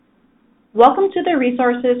Welcome to the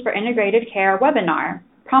Resources for Integrated Care webinar,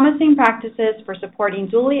 Promising Practices for Supporting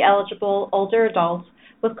Dually Eligible Older Adults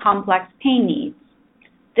with Complex Pain Needs.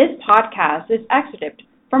 This podcast is excerpted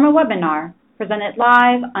from a webinar presented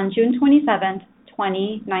live on June 27,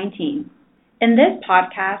 2019. In this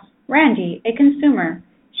podcast, Randy, a consumer,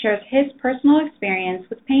 shares his personal experience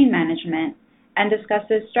with pain management and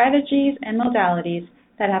discusses strategies and modalities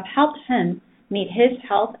that have helped him meet his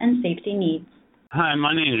health and safety needs. Hi,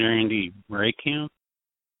 my name is Randy Raykamp.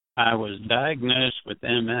 I was diagnosed with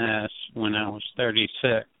MS when I was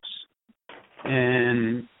 36,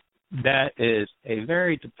 and that is a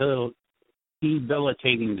very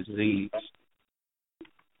debilitating disease.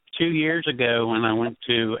 2 years ago, when I went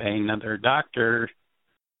to another doctor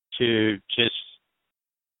to just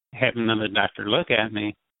have another doctor look at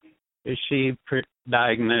me, she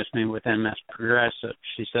diagnosed me with MS progressive.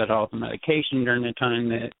 She said all the medication during the time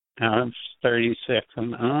that I was 36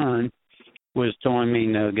 and on was doing me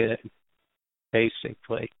no good,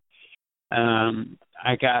 basically.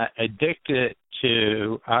 I got addicted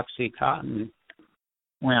to Oxycontin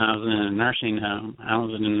when I was in a nursing home. I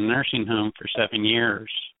was in a nursing home for 7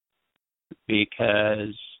 years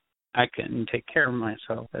because I couldn't take care of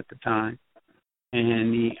myself at the time.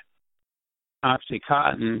 And the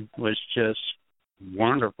Oxycontin was just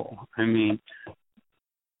wonderful. I mean,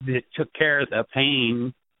 it took care of the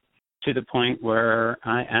pain to the point where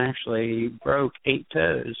I actually broke 8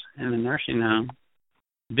 toes in the nursing home,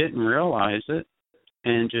 didn't realize it,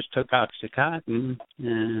 and just took Oxycontin,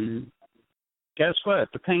 and guess what?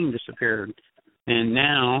 The pain disappeared. And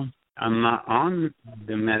now I'm not on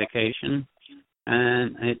the medication,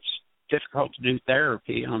 and it's difficult to do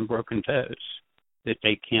therapy on broken toes that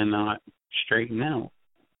they cannot straighten out.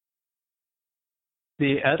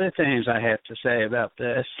 The other things I have to say about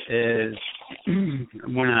this is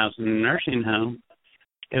when I was in the nursing home,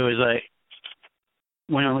 it was like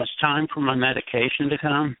when it was time for my medication to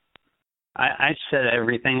come, I set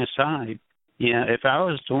everything aside. You know, if I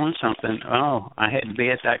was doing something, I had to be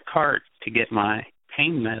at that cart to get my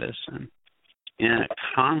pain medicine,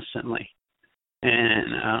 constantly.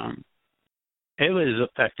 And it was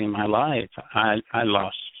affecting my life. I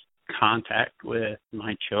lost contact with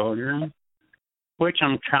my children, which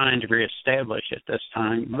I'm trying to reestablish at this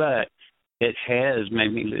time, but it has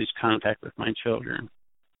made me lose contact with my children.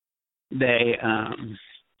 They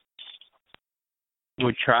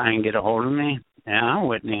would try and get a hold of me, and I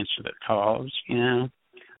wouldn't answer their calls, and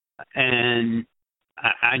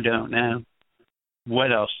I don't know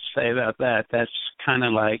what else to say about that. That's kind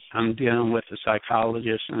of like I'm dealing with a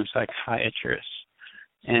psychologist and a psychiatrist,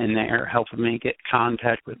 and they're helping me get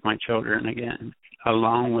contact with my children again,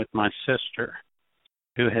 along with my sister,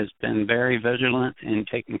 who has been very vigilant in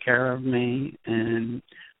taking care of me, and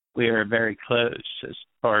we are very close as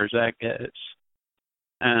far as that goes.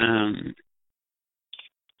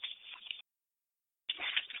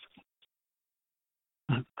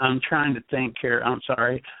 I'm trying to think here. I'm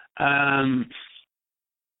sorry.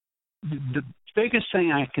 The biggest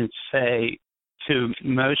thing I can say to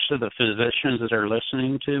most of the physicians that are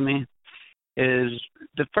listening to me is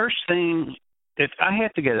the first thing, if I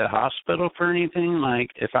have to go to the hospital for anything, like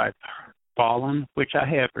if I've fallen, which I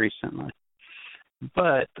have recently,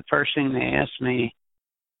 but the first thing they ask me,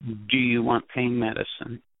 do you want pain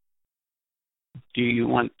medicine? Do you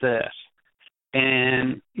want this?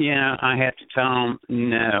 And, I have to tell them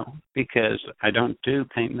no, because I don't do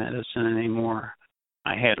pain medicine anymore.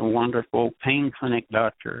 I had a wonderful pain clinic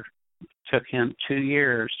doctor. It took him 2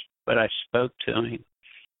 years, but I spoke to him.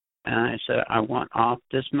 And I said, I want off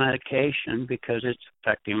this medication because it's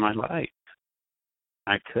affecting my life.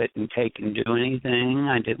 I couldn't take and do anything.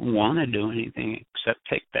 I didn't want to do anything except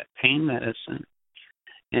take that pain medicine.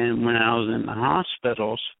 And when I was in the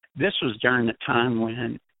hospitals, this was during the time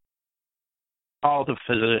when all the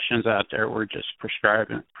physicians out there were just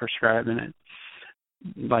prescribing it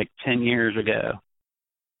like 10 years ago.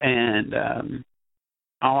 And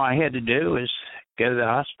all I had to do was go to the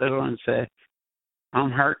hospital and say, I'm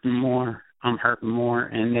hurting more,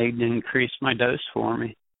 and they'd increase my dose for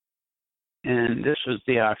me. And this was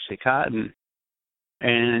the Oxycontin.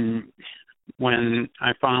 And when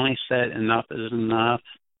I finally said enough is enough,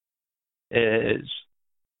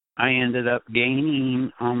 I ended up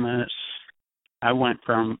gaining I went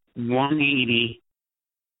from 180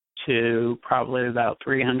 to probably about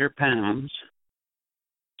 300 pounds,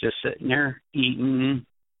 just sitting there eating,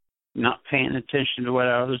 not paying attention to what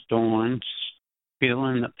I was doing,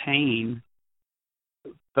 feeling the pain,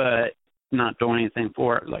 but not doing anything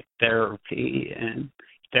for it, like therapy. And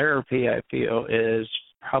therapy, I feel, is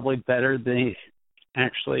probably better than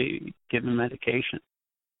actually giving medication.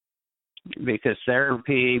 because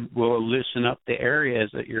therapy will loosen up the areas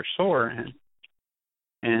that you're sore in.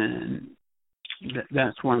 And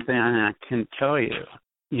that's one thing I can tell you,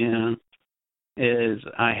 is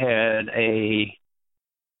I had a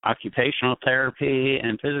occupational therapy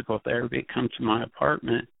and physical therapy come to my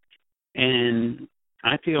apartment, and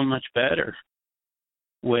I feel much better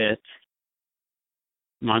with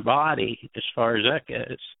my body as far as that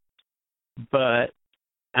goes. But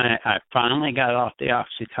I finally got off the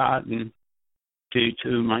Oxycontin due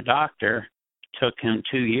to my doctor. It took him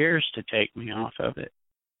 2 years to take me off of it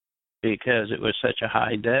because it was such a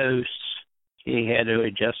high dose. He had to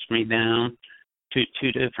adjust me down to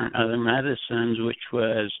 2 different other medicines, which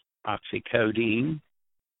was oxycodone,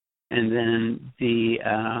 and then the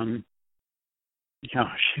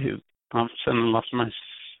all of a sudden I lost my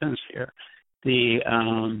sense here. The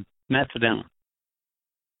methadone.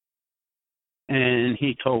 And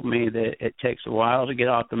he told me that it takes a while to get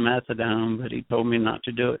off the methadone, but he told me not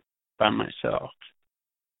to do it by myself.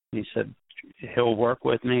 He said he'll work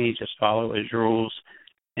with me, just follow his rules.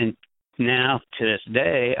 And now, to this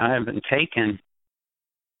day, I haven't taken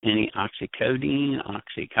any oxycodone,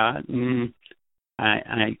 Oxycontin.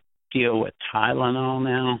 I deal with Tylenol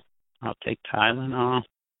now. I'll take Tylenol.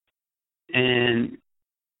 And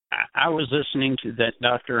I was listening to that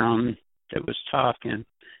doctor that was talking,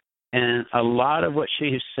 and a lot of what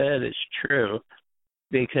she said is true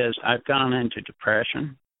because I've gone into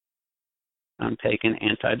depression. I'm taking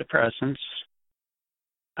antidepressants.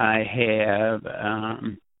 I have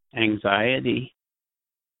anxiety,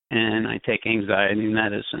 and I take anxiety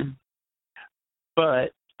medicine.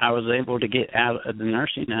 But I was able to get out of the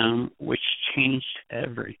nursing home, which changed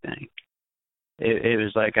everything. It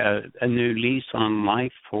was like a new lease on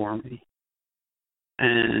life for me.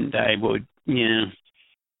 And I would,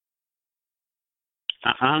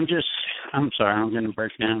 I'm sorry, I'm going to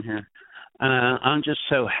break down here. I'm just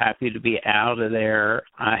so happy to be out of there.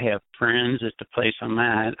 I have friends at the place I'm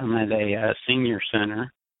at. I'm at a senior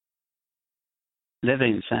center,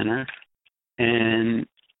 living center, and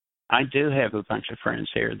I do have a bunch of friends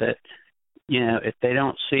here that, if they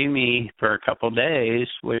don't see me for a couple of days,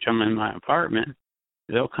 which I'm in my apartment,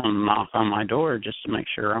 they'll come knock on my door just to make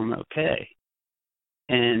sure I'm okay.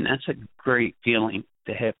 And that's a great feeling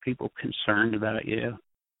to have people concerned about you.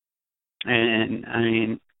 And, I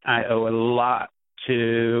mean, I owe a lot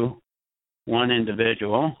to one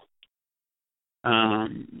individual.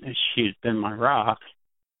 She's been my rock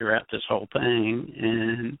throughout this whole thing.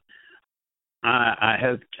 And I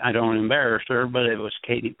hope I don't embarrass her, but it was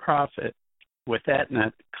Katie Prophet with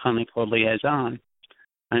Aetna Clinical Liaison.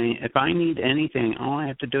 I mean, if I need anything, all I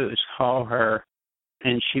have to do is call her,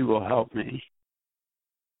 and she will help me.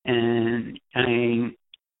 And, I mean,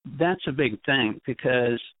 that's a big thing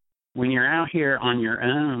because when you're out here on your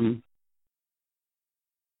own,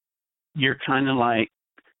 you're kind of like,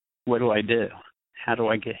 what do I do? How do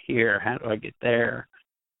I get here? How do I get there?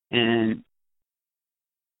 And